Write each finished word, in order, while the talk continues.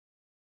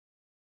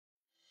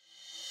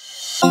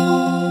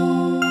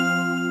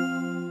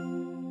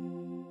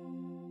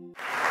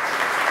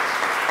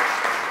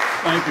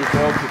Thank you,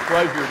 folks. It's a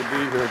pleasure to be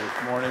here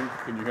this morning.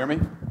 Can you hear me?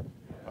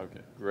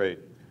 Okay, great.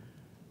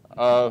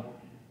 I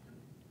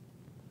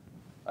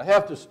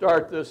have to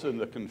start this in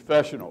the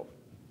confessional,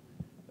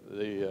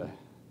 the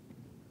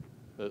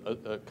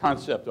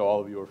concept all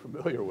of you are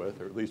familiar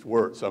with, or at least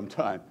were at some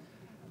time.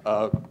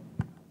 I'm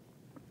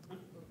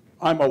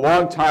a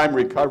long-time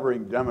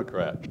recovering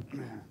Democrat.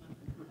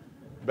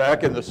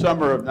 Back in the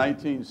summer of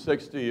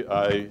 1960,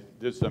 I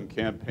did some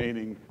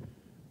campaigning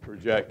for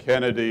Jack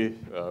Kennedy,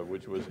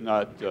 which was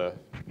not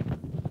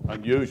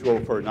unusual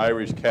for an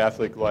Irish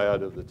Catholic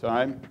lad of the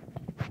time.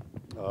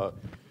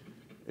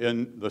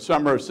 In the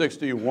summer of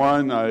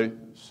 '61, I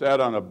sat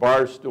on a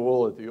bar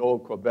stool at the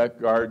old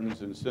Quebec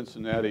Gardens in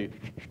Cincinnati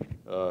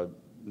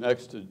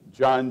next to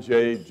John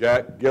J.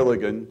 Jack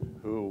Gilligan,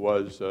 who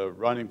was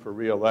running for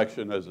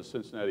re-election as a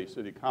Cincinnati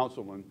city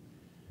councilman.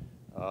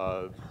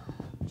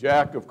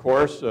 Jack, of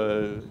course,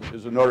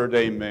 is a Notre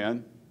Dame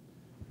man.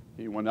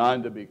 He went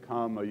on to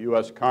become a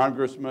U.S.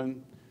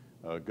 congressman,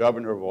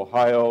 governor of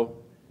Ohio,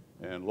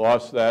 and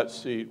lost that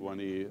seat when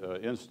he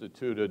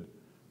instituted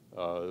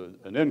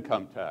an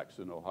income tax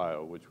in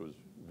Ohio, which was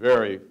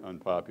very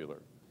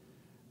unpopular.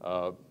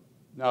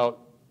 Now,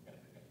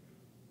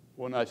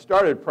 when I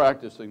started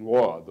practicing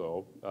law,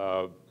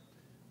 though,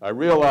 I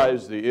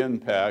realized the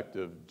impact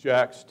of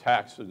Jack's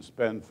tax and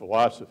spend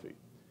philosophy.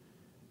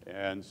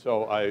 And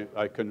so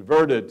I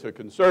converted to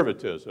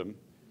conservatism,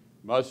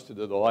 much to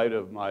the delight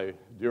of my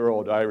dear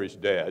old Irish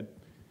dad,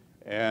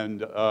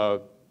 and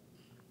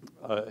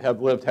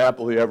have lived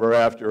happily ever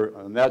after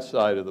on that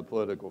side of the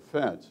political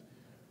fence.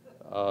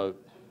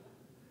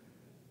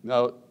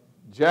 Now,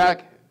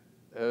 Jack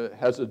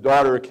has a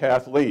daughter,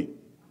 Kathleen,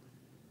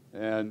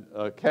 and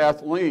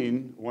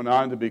Kathleen went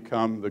on to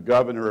become the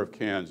governor of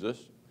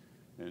Kansas,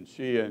 and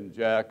she and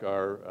Jack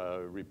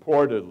are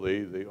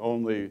reportedly the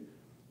only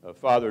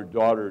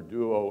father-daughter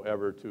duo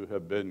ever to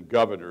have been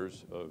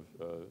governors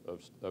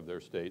of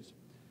their states.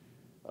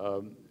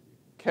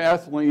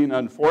 Kathleen,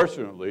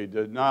 unfortunately,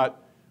 did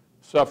not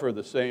suffer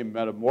the same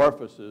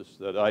metamorphosis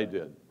that I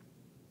did.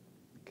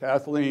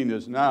 Kathleen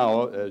is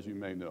now, as you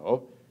may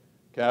know,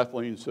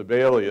 Kathleen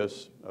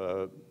Sebelius,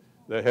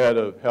 the head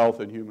of Health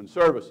and Human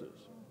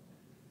Services.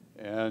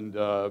 And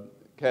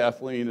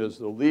Kathleen is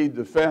the lead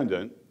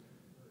defendant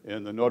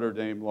in the Notre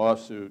Dame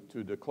lawsuit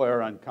to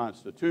declare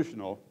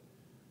unconstitutional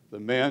the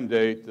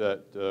mandate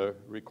that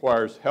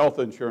requires health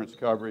insurance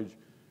coverage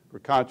for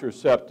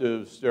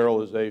contraceptives,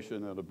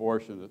 sterilization, and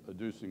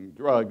abortion-inducing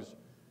drugs,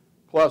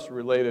 plus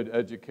related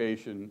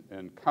education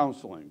and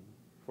counseling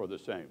for the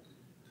same,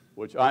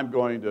 which I'm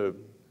going to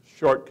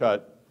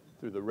shortcut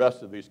through the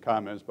rest of these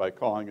comments by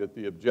calling it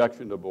the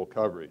objectionable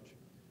coverage.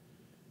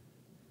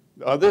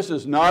 This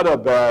is not a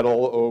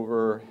battle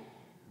over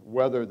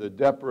whether the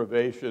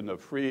deprivation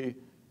of free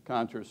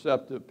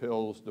contraceptive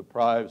pills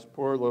deprives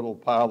poor little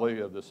Polly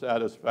of the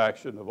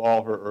satisfaction of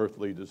all her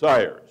earthly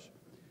desires.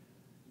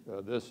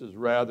 This is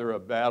rather a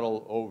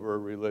battle over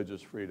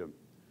religious freedom.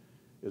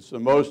 It's the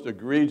most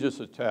egregious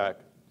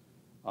attack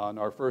on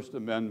our First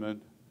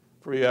Amendment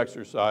free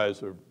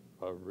exercise of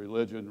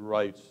religion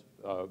rights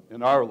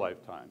in our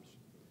lifetimes.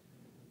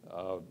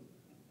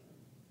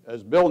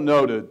 As Bill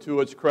noted,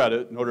 to its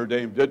credit, Notre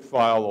Dame did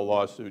file a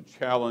lawsuit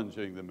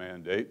challenging the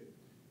mandate,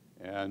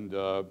 and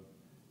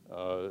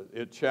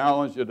it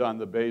challenged it on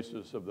the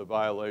basis of the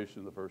violation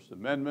of the First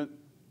Amendment,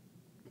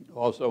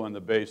 also on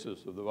the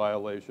basis of the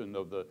violation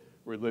of the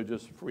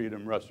Religious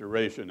Freedom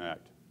Restoration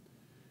Act.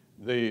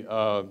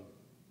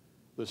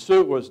 The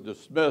suit was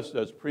dismissed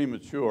as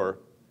premature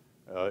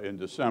in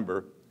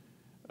December,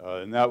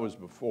 and that was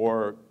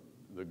before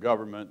the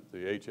government, the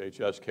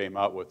HHS, came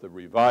out with the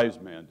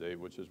revised mandate,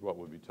 which is what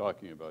we'll be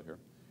talking about here.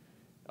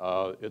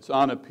 It's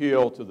on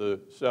appeal to the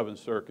Seventh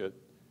Circuit,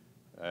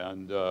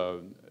 and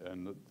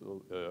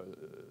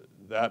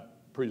that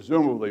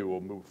presumably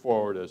will move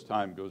forward as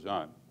time goes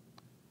on.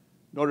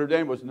 Notre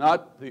Dame was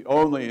not the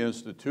only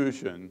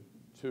institution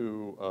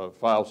to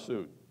file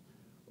suit.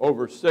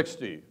 Over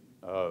 60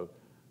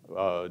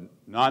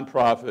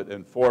 nonprofit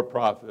and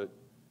for-profit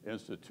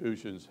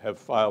institutions have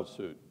filed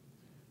suit.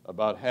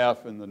 About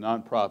half in the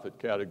nonprofit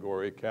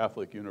category,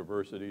 Catholic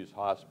universities,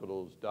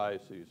 hospitals,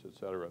 dioceses, et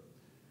cetera,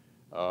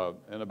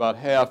 and about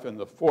half in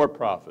the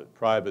for-profit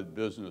private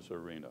business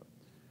arena.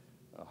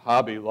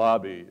 Hobby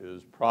Lobby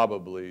is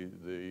probably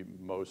the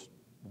most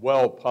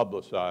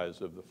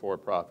well-publicized of the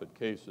for-profit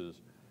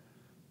cases,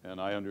 and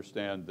I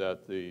understand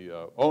that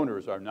the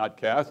owners are not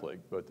Catholic,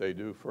 but they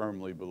do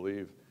firmly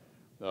believe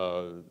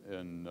on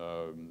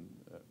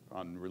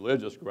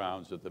religious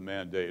grounds that the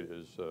mandate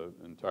is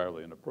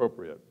entirely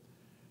inappropriate.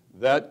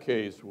 That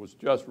case was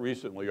just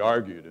recently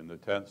argued in the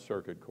 10th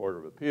Circuit Court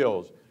of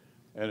Appeals,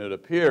 and it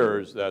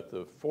appears that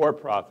the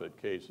for-profit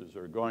cases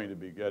are going to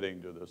be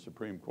getting to the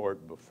Supreme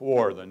Court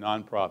before the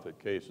nonprofit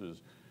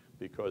cases,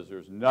 because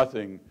there's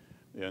nothing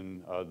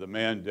in the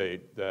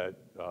mandate that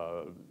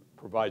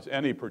provides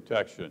any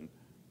protection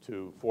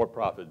to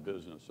for-profit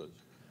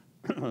businesses,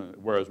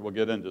 whereas we'll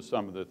get into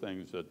some of the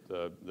things that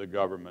the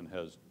government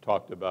has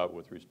talked about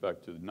with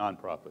respect to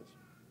nonprofits.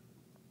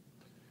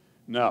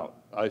 Now,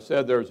 I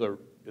said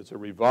it's a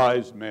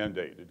revised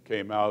mandate. It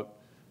came out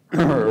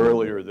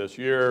earlier this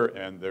year,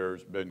 and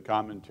there's been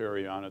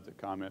commentary on it. The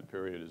comment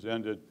period has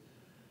ended.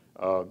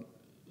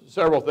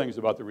 Several things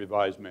about the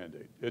revised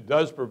mandate. It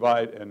does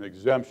provide an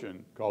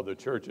exemption called the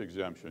church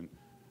exemption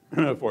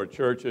for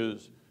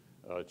churches,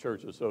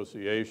 church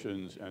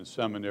associations, and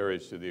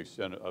seminaries to the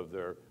extent of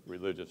their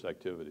religious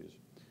activities.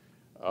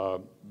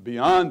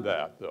 Beyond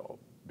that, though,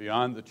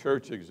 beyond the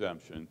church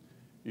exemption,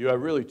 you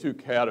have really two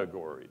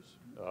categories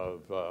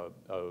of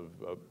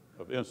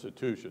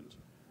institutions.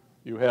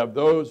 You have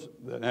those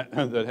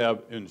that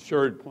have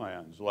insured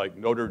plans, like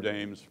Notre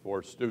Dame's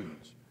for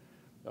students.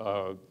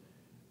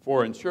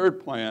 For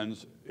insured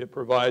plans, it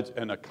provides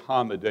an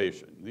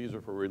accommodation. These are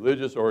for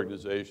religious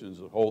organizations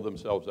that hold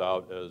themselves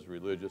out as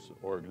religious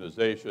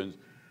organizations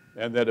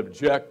and that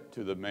object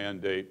to the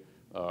mandate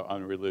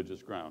on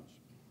religious grounds.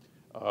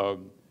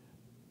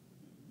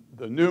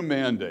 The new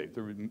mandate,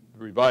 the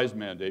revised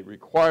mandate,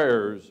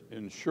 requires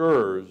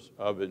insurers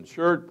of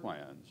insured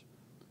plans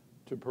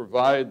to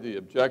provide the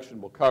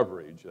objectionable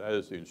coverage. That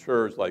is, the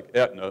insurers like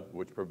Aetna,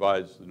 which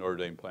provides the Notre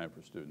Dame plan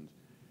for students.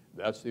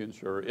 That's the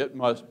insurer. It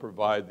must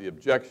provide the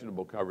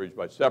objectionable coverage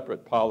by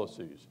separate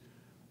policies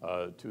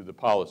to the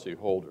policy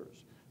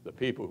holders, the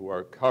people who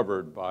are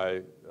covered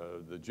by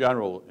the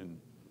general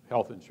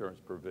health insurance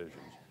provisions.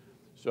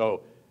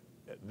 So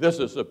this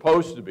is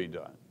supposed to be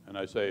done, and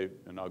I say,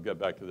 and I'll get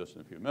back to this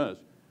in a few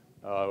minutes,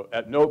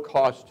 at no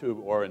cost to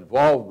or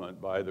involvement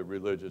by the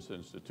religious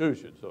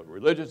institution. So the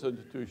religious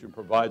institution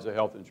provides a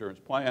health insurance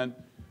plan,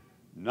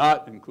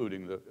 not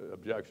including the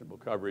objectionable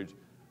coverage.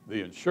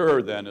 The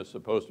insurer then is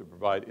supposed to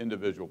provide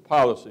individual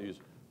policies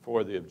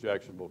for the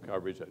objectionable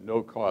coverage at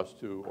no cost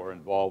to or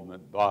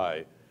involvement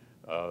by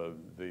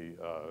the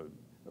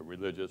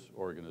religious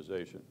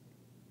organization.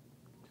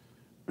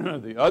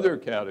 The other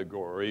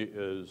category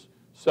is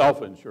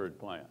self-insured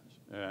plans.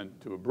 And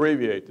to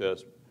abbreviate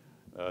this,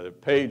 there are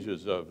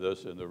pages of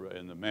this in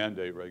the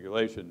mandate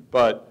regulation,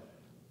 but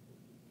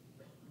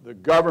the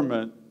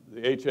government,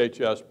 the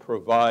HHS,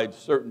 provides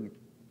certain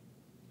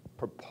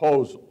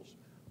proposals,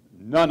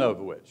 none of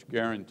which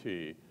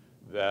guarantee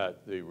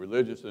that the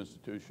religious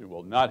institution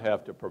will not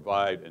have to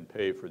provide and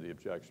pay for the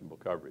objectionable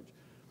coverage.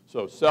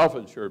 So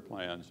self-insured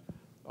plans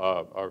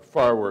are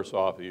far worse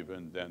off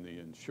even than the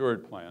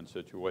insured plan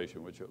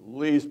situation, which at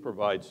least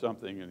provides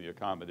something in the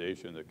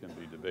accommodation that can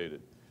be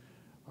debated.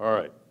 All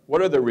right,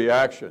 what are the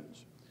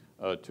reactions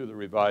to the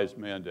revised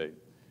mandate?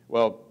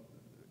 Well,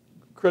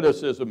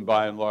 criticism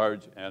by and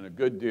large, and a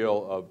good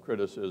deal of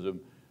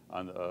criticism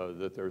on,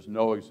 that there's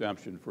no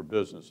exemption for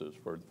businesses,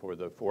 for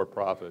the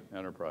for-profit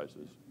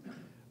enterprises.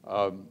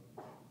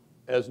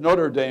 As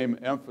Notre Dame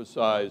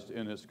emphasized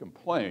in its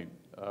complaint,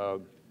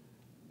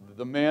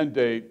 the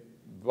mandate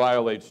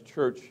violates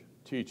church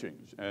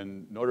teachings,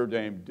 and Notre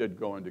Dame did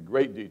go into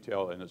great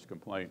detail in its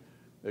complaint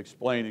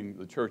explaining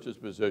the church's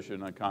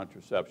position on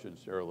contraception,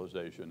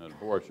 sterilization, and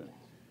abortion.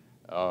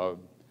 So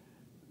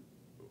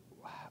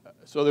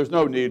there's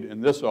no need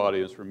in this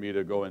audience for me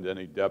to go into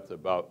any depth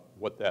about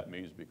what that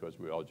means, because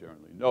we all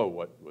generally know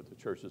what the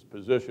church's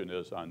position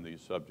is on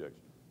these subjects.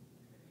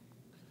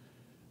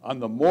 On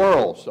the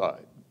moral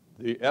side,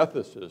 the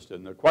ethicists,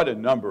 and quite a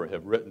number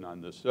have written on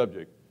this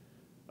subject,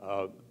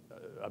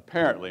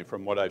 apparently,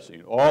 from what I've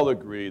seen, all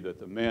agree that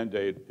the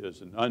mandate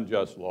is an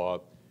unjust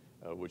law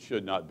which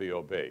should not be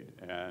obeyed.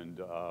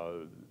 And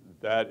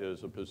that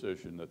is a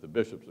position that the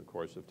bishops, of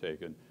course, have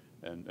taken,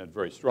 and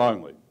very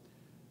strongly.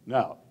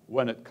 Now,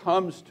 when it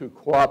comes to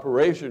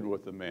cooperation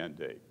with the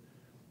mandate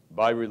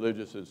by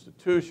religious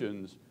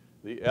institutions,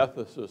 the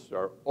ethicists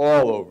are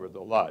all over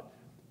the lot.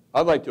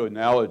 I'd like to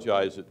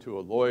analogize it to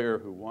a lawyer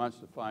who wants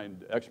to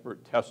find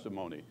expert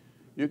testimony.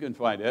 You can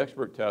find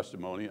expert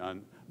testimony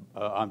on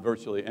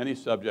virtually any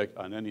subject,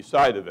 on any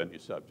side of any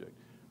subject,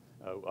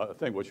 a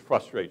thing which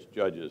frustrates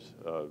judges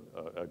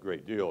a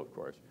great deal, of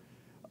course.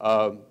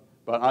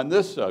 But on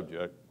this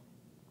subject,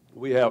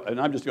 we have,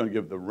 and I'm just going to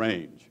give the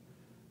range,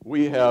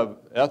 we have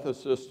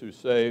ethicists who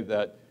say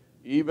that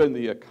even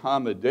the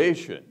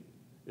accommodation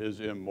is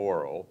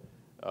immoral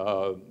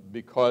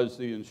because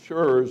the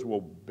insurers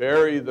will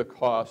bury the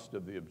cost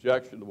of the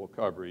objectionable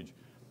coverage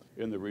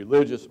in the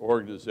religious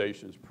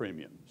organization's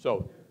premium.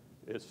 So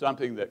it's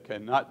something that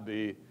cannot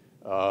be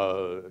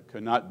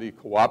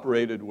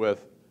cooperated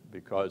with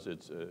because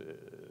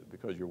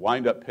you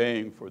wind up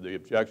paying for the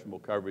objectionable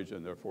coverage,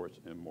 and therefore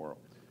it's immoral.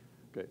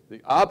 Okay.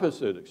 The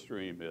opposite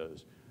extreme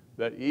is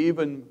that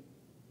even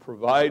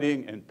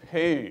providing and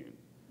paying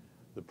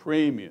the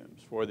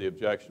premiums for the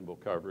objectionable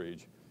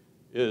coverage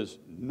is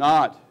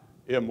not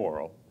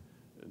immoral,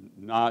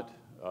 not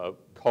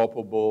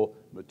culpable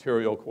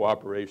material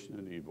cooperation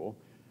in evil,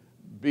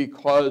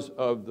 because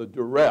of the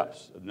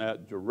duress, and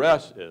that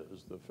duress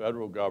is the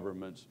federal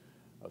government's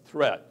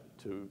threat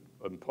to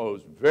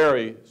impose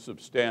very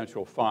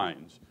substantial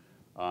fines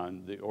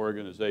on the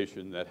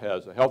organization that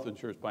has a health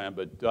insurance plan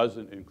but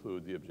doesn't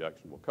include the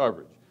objectionable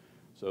coverage.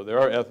 So there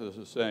are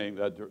ethicists saying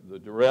that the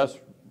duress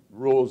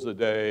rules the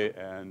day,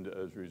 and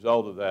as a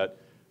result of that,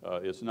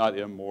 it's not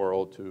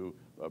immoral to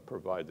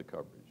provide the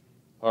coverage.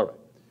 All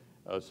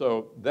right.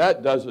 So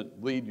that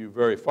doesn't lead you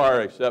very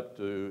far, except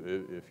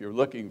to, if you're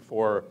looking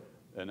for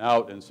an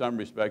out, in some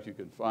respect, you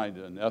can find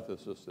an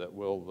ethicist that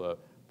will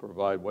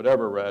provide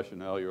whatever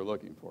rationale you're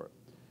looking for.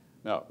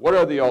 Now, what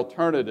are the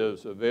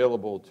alternatives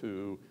available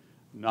to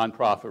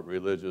nonprofit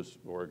religious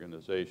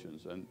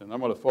organizations? And I'm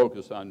going to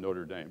focus on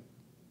Notre Dame.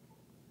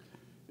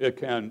 It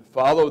can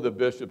follow the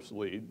bishop's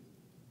lead,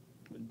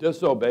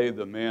 disobey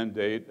the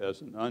mandate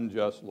as an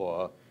unjust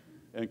law,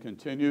 and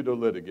continue to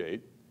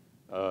litigate,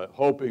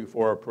 hoping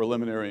for a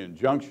preliminary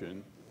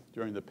injunction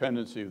during the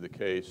pendency of the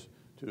case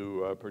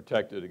to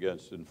protect it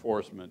against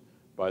enforcement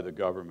by the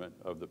government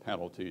of the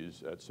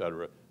penalties, et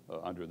cetera,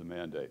 under the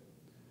mandate.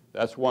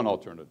 That's one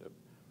alternative.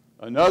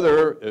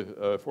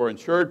 Another, for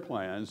insured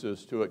plans,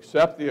 is to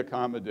accept the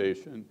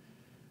accommodation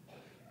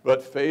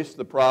but face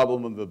the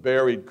problem of the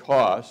buried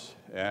costs,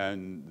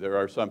 and there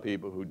are some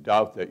people who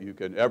doubt that you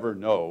can ever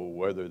know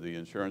whether the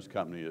insurance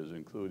company is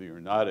including or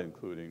not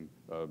including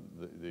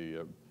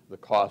the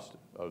cost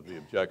of the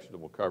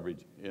objectionable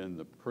coverage in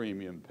the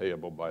premium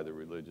payable by the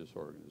religious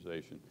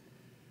organization.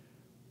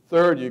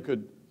 Third, you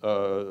could,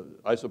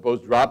 I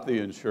suppose, drop the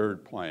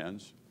insured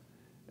plans,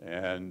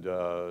 and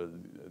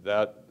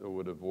that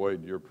would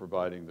avoid your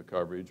providing the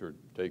coverage or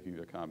taking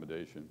the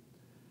accommodation.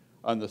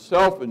 On the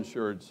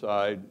self-insured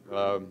side,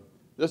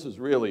 this is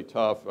really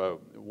tough.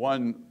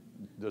 One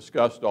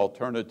discussed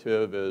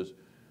alternative is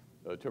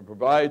to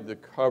provide the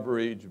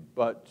coverage,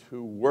 but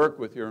to work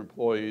with your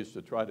employees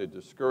to try to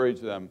discourage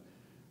them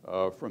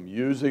from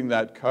using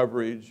that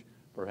coverage,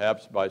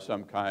 perhaps by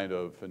some kind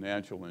of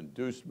financial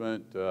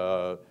inducement,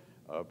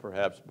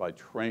 perhaps by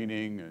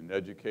training and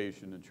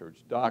education in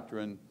church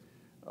doctrine.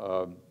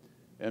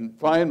 And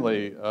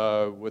finally,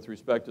 with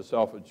respect to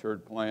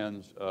self-insured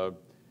plans,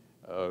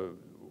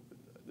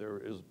 there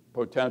is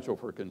potential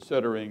for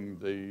considering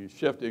the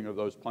shifting of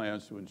those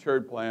plans to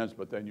insured plans,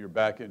 but then you're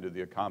back into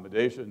the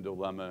accommodation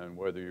dilemma and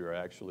whether you're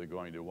actually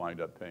going to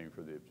wind up paying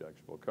for the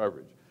objectionable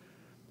coverage.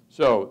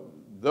 So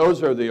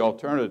those are the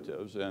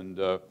alternatives, and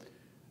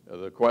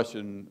the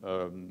question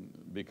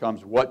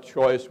becomes, what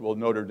choice will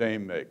Notre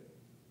Dame make?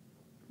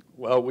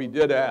 Well, we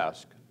did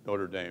ask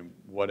Notre Dame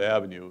what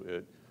avenue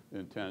it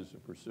intends to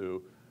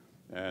pursue,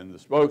 and the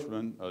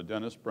spokesman,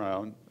 Dennis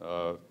Brown,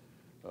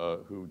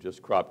 who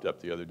just cropped up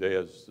the other day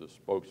as the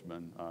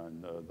spokesman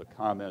on the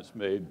comments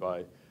made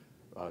by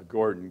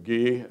Gordon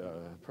Gee,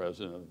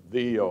 president of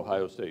the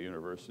Ohio State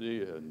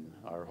University in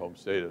our home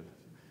state of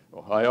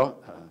Ohio.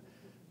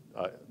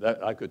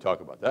 I could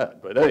talk about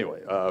that, but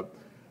anyway,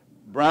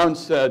 Brown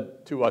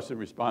said to us in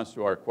response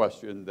to our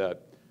question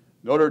that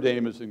Notre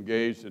Dame is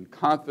engaged in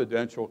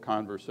confidential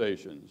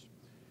conversations,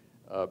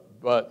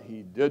 but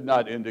he did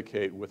not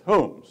indicate with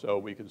whom, so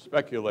we can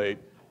speculate,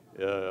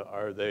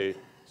 are they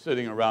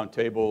sitting around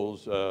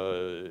tables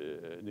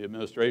in the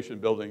administration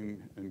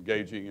building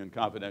engaging in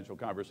confidential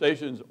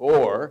conversations,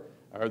 or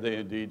are they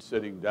indeed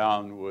sitting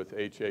down with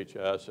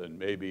HHS and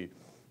maybe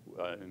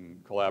in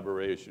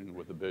collaboration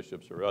with the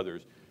bishops or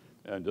others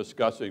and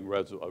discussing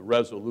a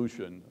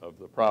resolution of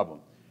the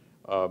problem?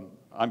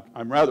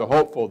 I'm rather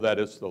hopeful that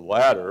it's the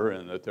latter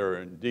and that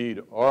there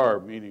indeed are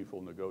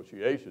meaningful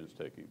negotiations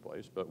taking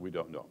place, but we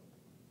don't know.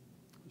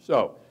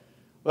 So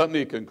let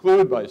me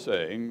conclude by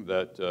saying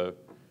that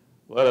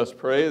let us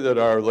pray that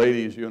Our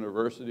Lady's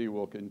University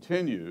will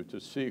continue to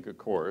seek a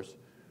course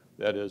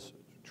that is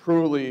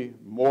truly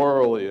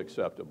morally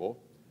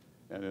acceptable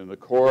and in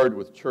accord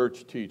with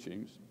church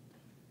teachings,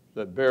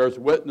 that bears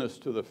witness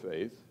to the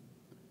faith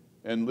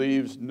and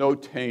leaves no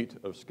taint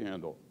of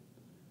scandal.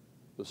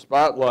 The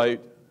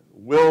spotlight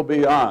will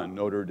be on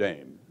Notre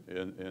Dame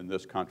in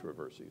this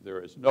controversy.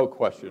 There is no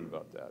question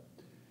about that.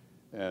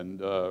 And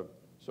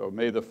so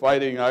may the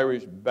Fighting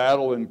Irish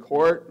battle in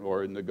court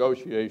or in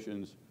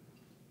negotiations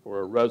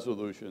for a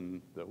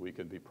resolution that we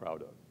can be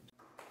proud of.